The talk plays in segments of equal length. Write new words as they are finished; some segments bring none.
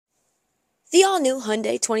The all-new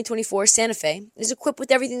Hyundai 2024 Santa Fe is equipped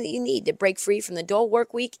with everything that you need to break free from the dull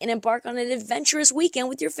work week and embark on an adventurous weekend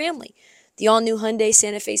with your family. The all-new Hyundai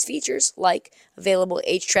Santa Fe's features, like available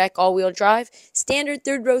H-Track all-wheel drive, standard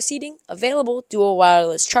third-row seating, available dual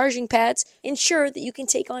wireless charging pads, ensure that you can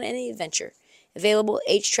take on any adventure. Available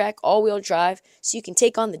H-Track all-wheel drive so you can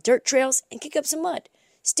take on the dirt trails and kick up some mud.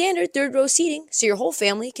 Standard third-row seating so your whole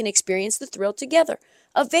family can experience the thrill together.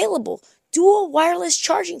 Available dual wireless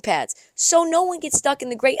charging pads so no one gets stuck in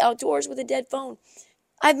the great outdoors with a dead phone.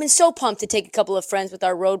 I've been so pumped to take a couple of friends with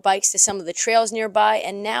our road bikes to some of the trails nearby,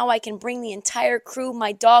 and now I can bring the entire crew,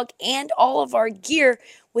 my dog, and all of our gear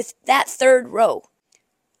with that third row.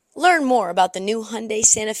 Learn more about the new Hyundai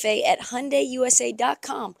Santa Fe at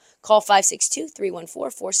HyundaiUSA.com. Call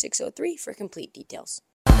 562-314-4603 for complete details.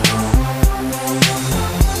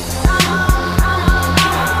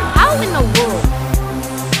 How in the world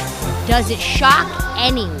does it shock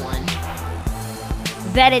anyone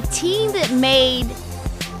that a team that made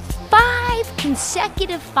 5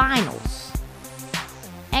 consecutive finals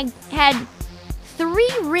and had 3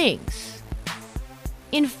 rings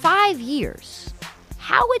in 5 years,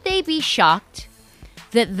 how would they be shocked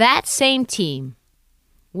that that same team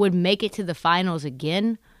would make it to the finals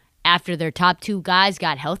again after their top 2 guys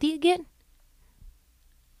got healthy again?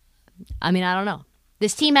 I mean, I don't know.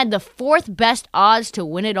 This team had the 4th best odds to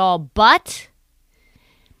win it all, but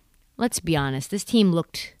let's be honest, this team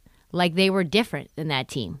looked like they were different than that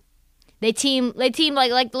team. They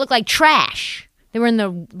looked like trash. They were in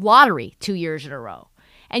the lottery 2 years in a row.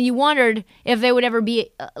 And you wondered if they would ever be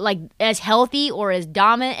as healthy or as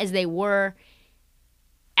dominant as they were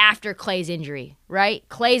after Klay's injury, right?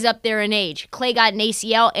 Klay's up there in age. Klay got an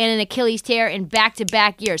ACL and an Achilles tear in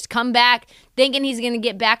back-to-back years. Come back thinking he's going to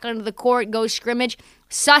get back onto the court, go scrimmage.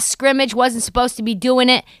 Sus scrimmage, wasn't supposed to be doing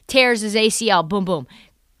it. Tears his ACL. Boom, boom.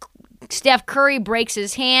 Steph Curry breaks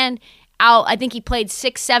his hand out. I think he played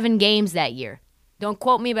 6-7 games that year. Don't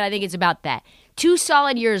quote me, but I think it's about that. 2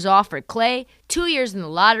 solid years off for Klay, 2 years in the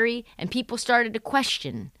lottery, and people started to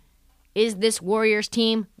question, is this Warriors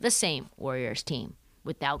team the same Warriors team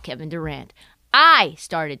without Kevin Durant? I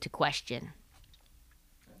started to question.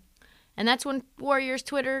 And that's when Warriors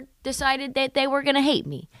Twitter decided that they were going to hate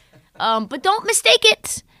me. But don't mistake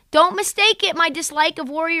it. Don't mistake it, my dislike of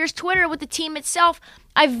Warriors Twitter with the team itself.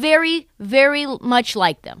 I very, very much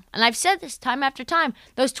like them. And I've said this time after time.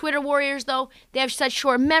 Those Twitter Warriors, though, they have such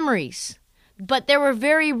short memories. But there were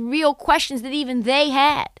very real questions that even they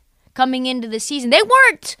had coming into the season. They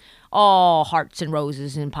weren't all hearts and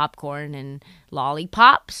roses and popcorn and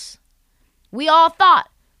lollipops. We all thought,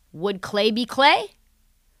 would Klay be Klay?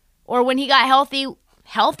 Or when he got healthy,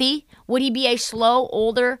 would he be a slow,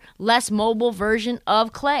 older, less mobile version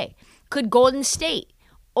of Klay? Could Golden State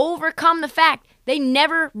overcome the fact they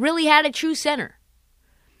never really had a true center?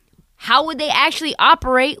 How would they actually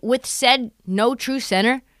operate with said no true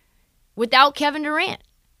center without Kevin Durant?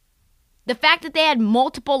 The fact that they had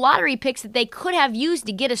multiple lottery picks that they could have used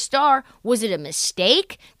to get a star, was it a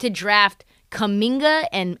mistake to draft Kuminga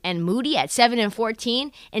and Moody at 7 and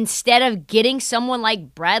 14 instead of getting someone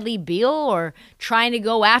like Bradley Beal or trying to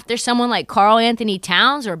go after someone like Karl Anthony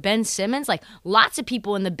Towns or Ben Simmons? Like, lots of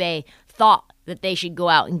people in the Bay thought that they should go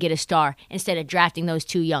out and get a star instead of drafting those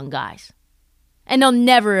 2 young guys. And they'll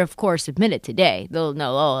never, of course, admit it today. They'll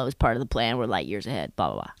know, that was part of the plan. We're light years ahead,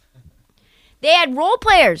 blah, blah, blah. They had role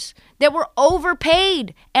players that were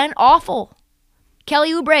overpaid and awful.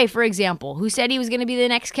 Kelly Oubre, for example, who said he was going to be the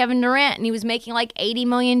next Kevin Durant, and he was making like $80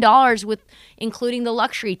 million with including the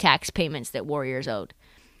luxury tax payments that Warriors owed.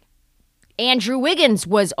 Andrew Wiggins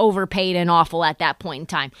was overpaid and awful at that point in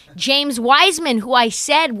time. James Wiseman, who I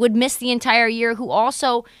said would miss the entire year, who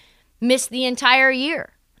also missed the entire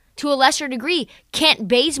year. To a lesser degree, Kent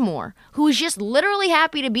Bazemore, who was just literally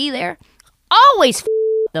happy to be there, always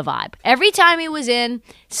the vibe. Every time he was in,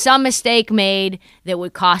 some mistake made that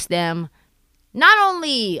would cost them not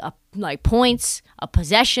only points, a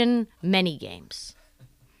possession, many games.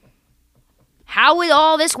 How would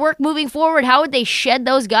all this work moving forward? How would they shed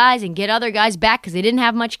those guys and get other guys back because they didn't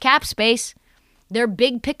have much cap space? Their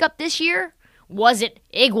big pickup this year? Was it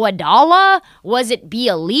Iguodala? Was it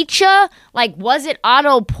Bjelica? Was it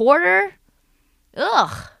Otto Porter?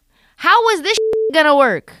 Ugh. How was this gonna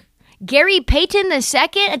work? Gary Payton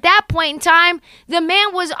II, at that point in time, the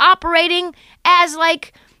man was operating as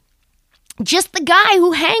just the guy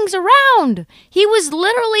who hangs around. He was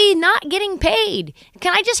literally not getting paid.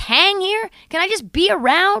 Can I just hang here? Can I just be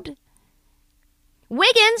around?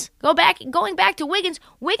 Wiggins, going back to Wiggins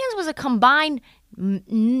was a combined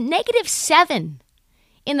 -7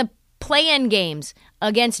 in the play-in games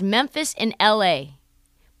against Memphis and LA.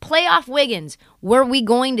 Playoff Wiggins, were we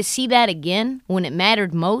going to see that again when it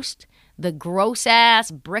mattered most? The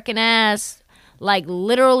gross-ass, brickin'-ass, like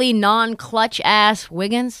literally non-clutch-ass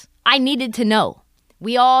Wiggins? I needed to know.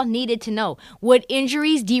 We all needed to know. Would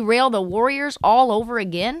injuries derail the Warriors all over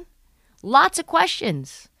again? Lots of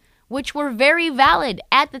questions, which were very valid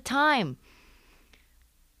at the time.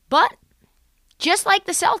 But just like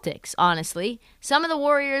the Celtics, honestly, some of the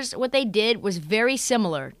Warriors, what they did was very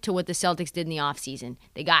similar to what the Celtics did in the offseason.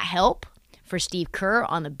 They got help for Steve Kerr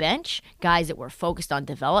on the bench, guys that were focused on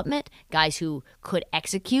development, guys who could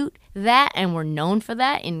execute that and were known for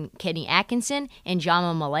that in Kenny Atkinson and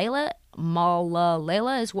Jama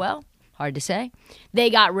Malalela as well. Hard to say. They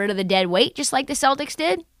got rid of the dead weight just like the Celtics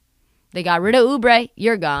did. They got rid of Oubre,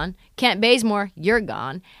 you're gone. Kent Bazemore, you're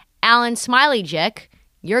gone. Alan Smileyjack,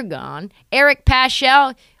 you're gone. Eric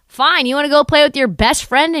Paschall, fine, you want to go play with your best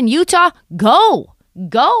friend in Utah? Go.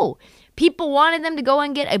 People wanted them to go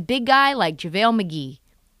and get a big guy like JaVale McGee.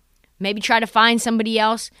 Maybe try to find somebody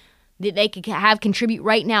else that they could have contribute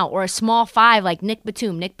right now, or a small five like Nick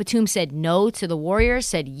Batum. Nick Batum said no to the Warriors,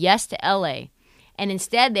 said yes to LA. And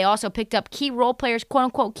instead, they also picked up key role players,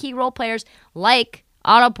 quote-unquote key role players, like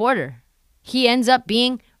Otto Porter. He ends up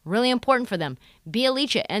being really important for them.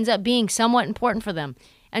 Bjelica ends up being somewhat important for them.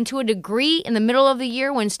 And to a degree, in the middle of the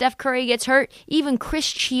year when Steph Curry gets hurt, even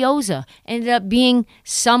Chris Chiozza ended up being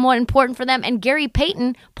somewhat important for them. And Gary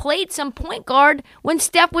Payton played some point guard when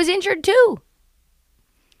Steph was injured too.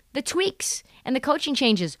 The tweaks and the coaching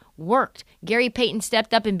changes worked. Gary Payton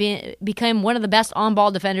stepped up and became one of the best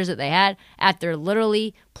on-ball defenders that they had after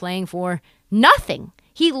literally playing for nothing.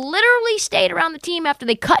 He literally stayed around the team after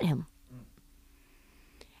they cut him.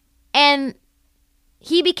 And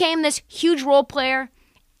he became this huge role player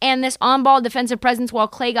and this on-ball defensive presence while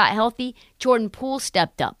Klay got healthy. Jordan Poole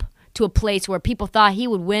stepped up to a place where people thought he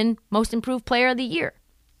would win Most Improved Player of the Year.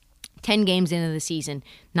 10 games into the season,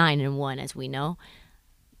 9-1 as we know.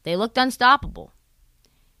 They looked unstoppable.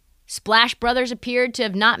 Splash Brothers appeared to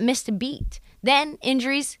have not missed a beat. Then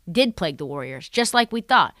injuries did plague the Warriors, just like we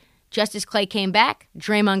thought. Just as Klay came back,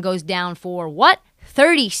 Draymond goes down for what?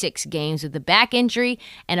 36 games with a back injury,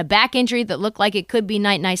 and a back injury that looked like it could be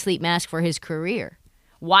night-night sleep mask for his career.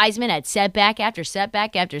 Wiseman had setback after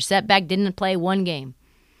setback after setback, didn't play one game.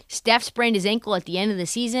 Steph sprained his ankle at the end of the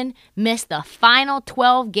season, missed the final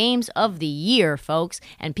 12 games of the year, folks,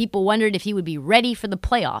 and people wondered if he would be ready for the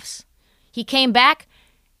playoffs. He came back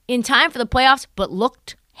in time for the playoffs, but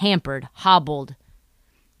looked hampered, hobbled.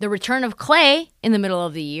 The return of Klay in the middle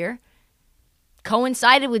of the year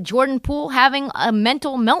coincided with Jordan Poole having a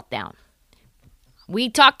mental meltdown. We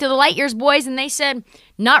talked to the Light Years boys, and they said,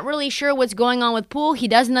 not really sure what's going on with Poole. He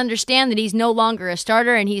doesn't understand that he's no longer a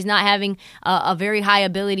starter, and he's not having a very high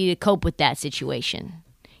ability to cope with that situation.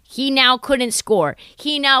 He now couldn't score.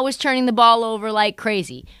 He now was turning the ball over like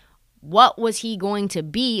crazy. What was he going to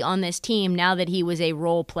be on this team now that he was a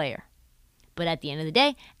role player? But at the end of the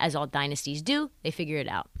day, as all dynasties do, they figure it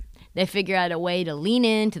out. They figure out a way to lean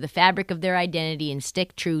into the fabric of their identity and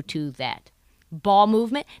stick true to that. Ball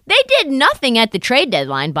movement. They did nothing at the trade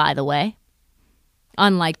deadline, by the way.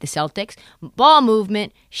 Unlike the Celtics. Ball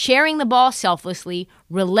movement, sharing the ball selflessly,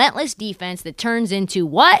 relentless defense that turns into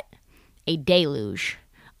what? A deluge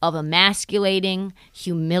of emasculating,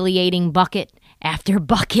 humiliating bucket after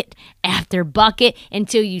bucket after bucket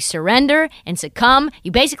until you surrender and succumb.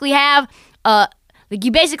 You basically have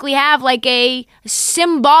like a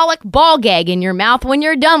symbolic ball gag in your mouth when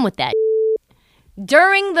you're done with that.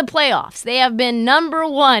 During the playoffs, they have been number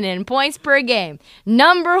one in points per game,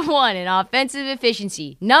 number one in offensive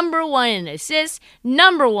efficiency, number one in assists,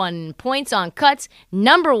 number one in points on cuts,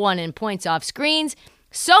 number one in points off screens.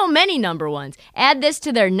 So many number ones. Add this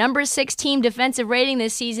to their number 6 team defensive rating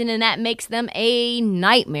this season, and that makes them a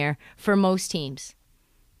nightmare for most teams.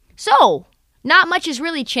 So, not much has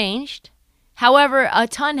really changed. However, a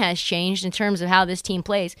ton has changed in terms of how this team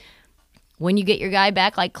plays. When you get your guy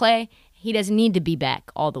back like Klay, he doesn't need to be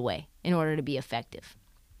back all the way in order to be effective.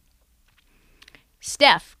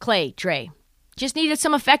 Steph, Klay, Dre just needed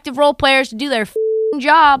some effective role players to do their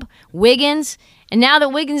job. Wiggins, and now that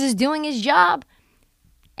Wiggins is doing his job,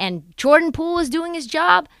 and Jordan Poole is doing his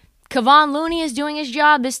job, Kevon Looney is doing his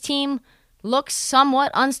job, this team looks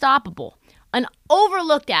somewhat unstoppable. An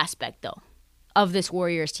overlooked aspect, though, of this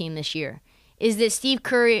Warriors team this year is that Steve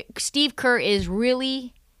Kerr is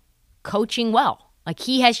really coaching well. Like,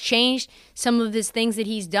 he has changed some of his things that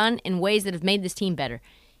he's done in ways that have made this team better.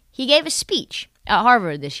 He gave a speech at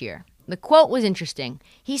Harvard this year. The quote was interesting.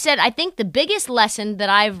 He said, "I think the biggest lesson that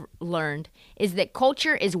I've learned is that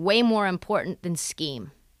culture is way more important than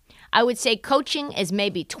scheme. I would say coaching is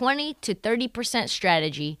maybe 20 to 30%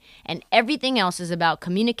 strategy, and everything else is about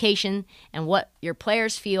communication and what your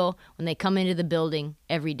players feel when they come into the building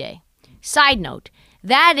every day. Side note,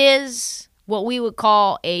 that is what we would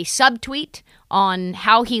call a subtweet on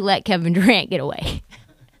how he let Kevin Durant get away.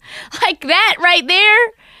 Like that right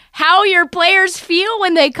there, how your players feel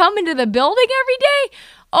when they come into the building every day?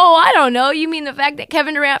 Oh, I don't know. You mean the fact that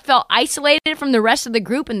Kevin Durant felt isolated from the rest of the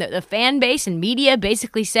group and the fan base and media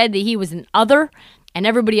basically said that he was an other and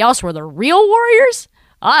everybody else were the real Warriors?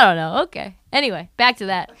 I don't know. Okay. Anyway, back to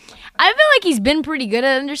that. I feel like he's been pretty good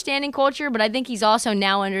at understanding culture, but I think he's also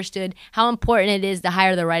now understood how important it is to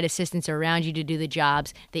hire the right assistants around you to do the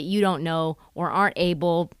jobs that you don't know or aren't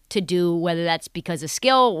able to do, whether that's because of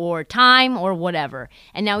skill or time or whatever.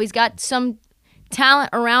 And now he's got some talent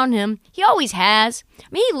around him. He always has. I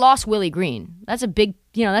mean, he lost Willie Green. That's a big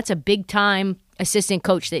time assistant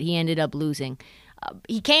coach that he ended up losing.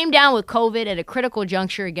 He came down with COVID at a critical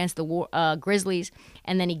juncture against the Grizzlies,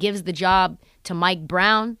 and then he gives the job to Mike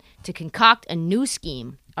Brown to concoct a new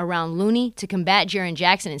scheme around Looney to combat Jaren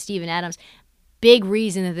Jackson and Steven Adams. Big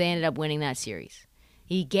reason that they ended up winning that series.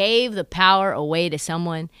 He gave the power away to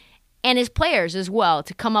someone, and his players as well,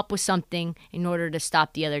 to come up with something in order to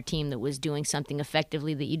stop the other team that was doing something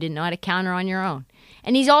effectively that you didn't know how to counter on your own.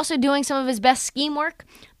 And he's also doing some of his best scheme work.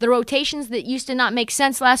 The rotations that used to not make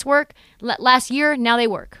sense last year, now they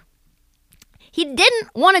work. He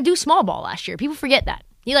didn't want to do small ball last year. People forget that.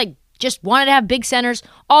 He just wanted to have big centers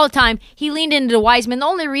all the time. He leaned into Wiseman. The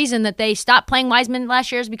only reason that they stopped playing Wiseman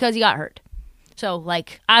last year is because he got hurt. So,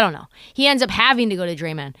 I don't know. He ends up having to go to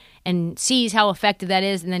Draymond and sees how effective that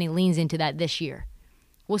is, and then he leans into that this year.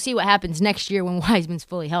 We'll see what happens next year when Wiseman's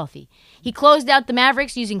fully healthy. He closed out the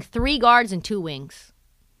Mavericks using 3 guards and 2 wings.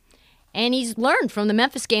 And he's learned from the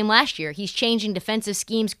Memphis game last year. He's changing defensive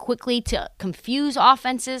schemes quickly to confuse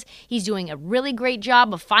offenses. He's doing a really great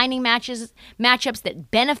job of finding matchups that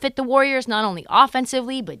benefit the Warriors, not only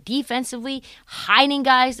offensively, but defensively, hiding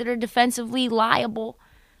guys that are defensively liable.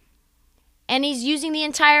 And he's using the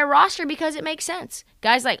entire roster because it makes sense.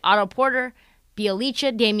 Guys like Otto Porter,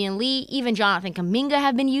 Bjelica, Damian Lee, even Jonathan Kuminga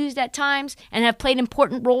have been used at times and have played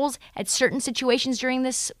important roles at certain situations during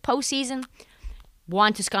this postseason.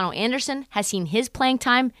 Juan Toscano-Anderson has seen his playing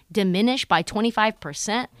time diminish by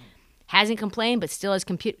 25%. Hasn't complained, but still has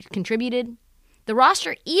contributed. The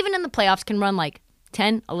roster, even in the playoffs, can run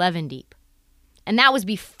 10, 11 deep. And that was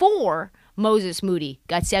before Moses Moody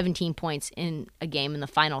got 17 points in a game in the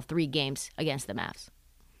final 3 games against the Mavs.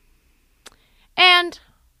 And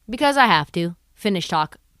because I have to finish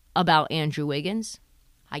talk about Andrew Wiggins,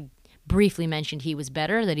 I briefly mentioned he was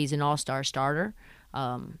better, that he's an all-star starter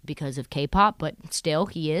because of K-pop, but still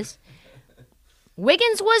he is.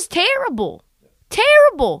 Wiggins was terrible.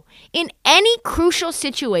 Terrible. In any crucial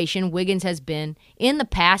situation Wiggins has been in the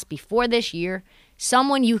past before this year,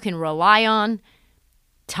 someone you can rely on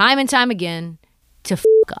time and time again to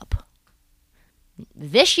up.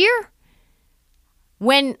 This year,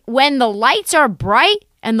 when the lights are bright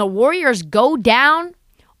and the Warriors go down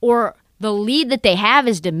or the lead that they have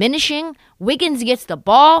is diminishing, Wiggins gets the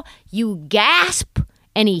ball, you gasp,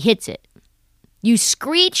 and he hits it. You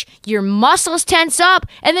screech, your muscles tense up,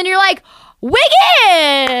 and then you're like,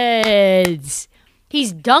 Wiggins!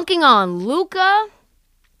 He's dunking on Luka.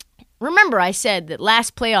 Remember, I said that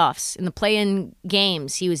last playoffs, in the play-in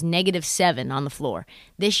games, he was -7 on the floor.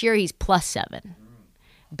 This year, he's +7.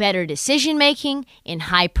 Better decision-making in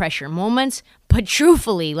high-pressure moments, but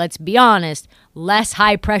truthfully, let's be honest, less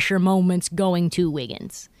high-pressure moments going to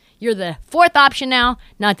Wiggins. You're the 4th option now,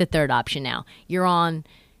 not the 3rd option now. You're on,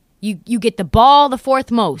 you get the ball the 4th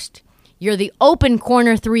most. You're the open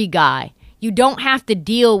corner 3 guy. You don't have to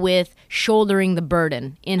deal with shouldering the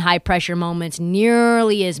burden in high-pressure moments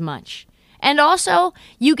nearly as much. And also,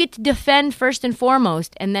 you get to defend first and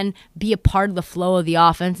foremost and then be a part of the flow of the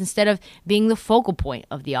offense instead of being the focal point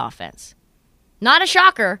of the offense. Not a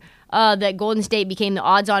shocker that Golden State became the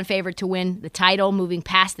odds-on favorite to win the title, moving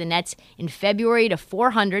past the Nets in February to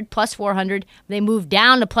 +400. They moved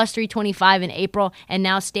down to +325 in April and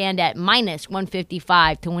now stand at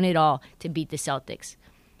 -155 to win it all to beat the Celtics.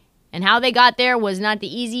 And how they got there was not the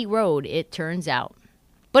easy road, it turns out.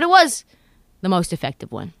 But it was the most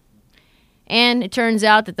effective one. And it turns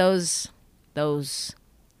out that those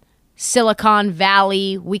Silicon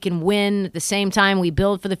Valley, we can win at the same time we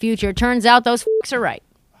build for the future, it turns out those f***s are right.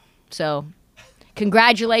 So,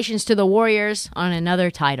 congratulations to the Warriors on another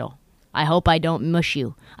title. I hope I don't mush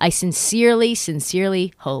you. I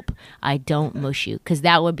sincerely hope I don't mush you, because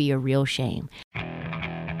that would be a real shame.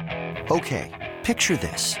 Okay, picture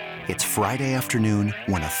this. It's Friday afternoon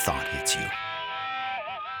when a thought hits you.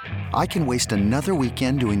 I can waste another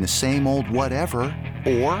weekend doing the same old whatever,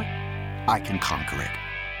 or I can conquer it.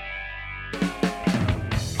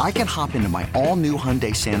 I can hop into my all-new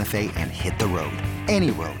Hyundai Santa Fe and hit the road. Any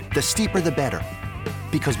road. The steeper the better.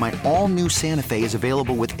 Because my all-new Santa Fe is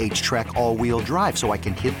available with H-Track all-wheel drive, so I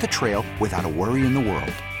can hit the trail without a worry in the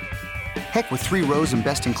world. Heck, with 3 rows and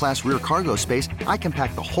best-in-class rear cargo space, I can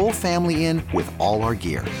pack the whole family in with all our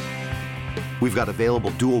gear. We've got available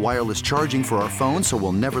dual wireless charging for our phones, so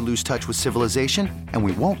we'll never lose touch with civilization, and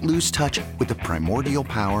we won't lose touch with the primordial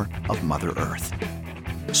power of Mother Earth.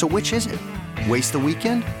 So which is it? Waste the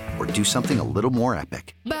weekend or do something a little more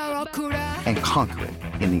epic? And conquer it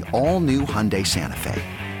in the all-new Hyundai Santa Fe.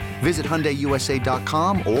 Visit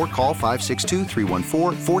HyundaiUSA.com or call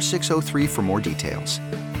 562-314-4603 for more details.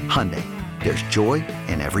 Hyundai, there's joy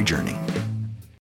in every journey.